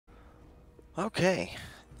Okay,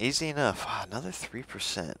 easy enough. Ah, another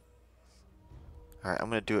 3%. Alright, I'm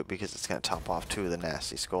going to do it because it's going to top off 2 of the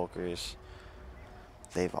nasty skulkers.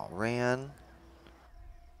 They've all ran.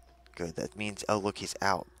 Good, that means... Oh, look, he's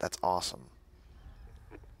out. That's awesome.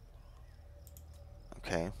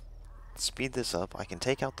 Okay. Speed this up. I can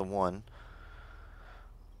take out the one.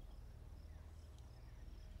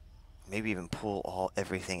 Maybe even pull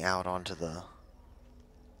everything out onto the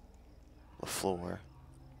floor.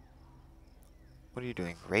 What are you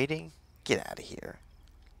doing? Raiding? Get out of here.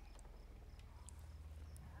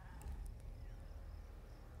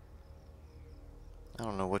 I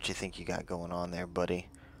don't know what you think you got going on there, buddy.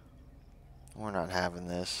 We're not having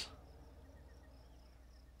this.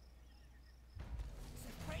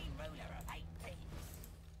 Supreme ruler of 8 peaks.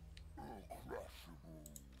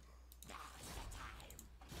 Now's the time.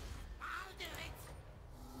 I'll do it.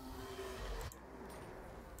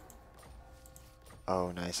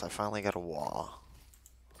 Oh, nice. I finally got a wall.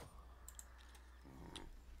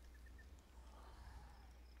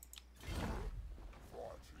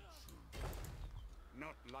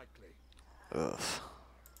 Not likely. Ugh.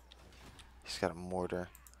 He's got a mortar.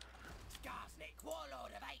 Skarsnik,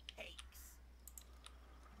 warlord of 8 peaks.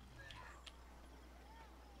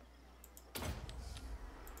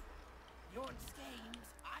 You want schemes?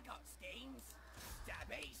 I got schemes.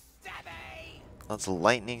 Stabby, stabby! Let's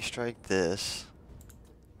lightning strike this.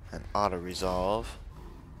 And auto-resolve.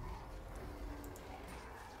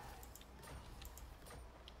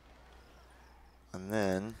 And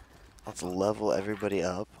then, let's level everybody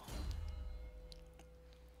up.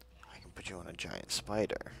 I can put you on a giant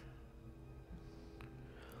spider.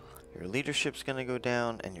 Your leadership's gonna go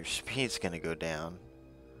down, and your speed's gonna go down.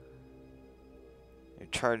 Your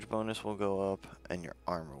charge bonus will go up, and your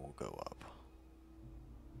armor will go up.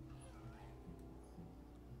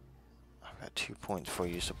 I've got 2 points for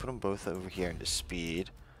you, so put them both over here into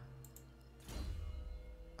speed.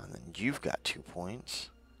 And then you've got 2 points.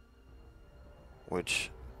 Which,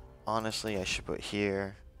 honestly, I should put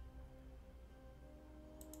here.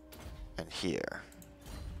 And here.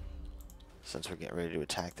 Since we're getting ready to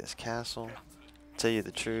attack this castle. Tell you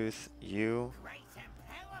the truth, you Great and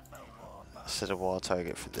powerful warlord. set a wall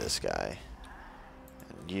target for this guy.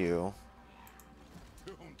 And you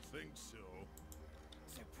Don't think so.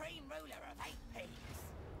 Supreme ruler of 8 peaks.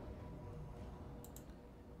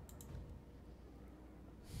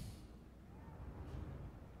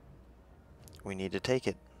 we need to take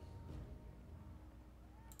it.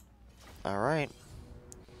 Alright.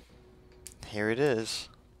 Here it is.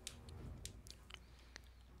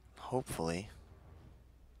 Hopefully.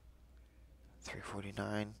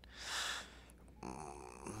 349.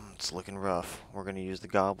 It's looking rough. We're going to use the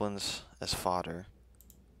goblins as fodder.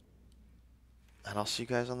 And I'll see you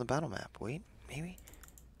guys on the battle map. Wait, maybe?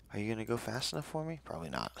 Are you going to go fast enough for me? Probably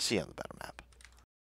not. See you on the battle map.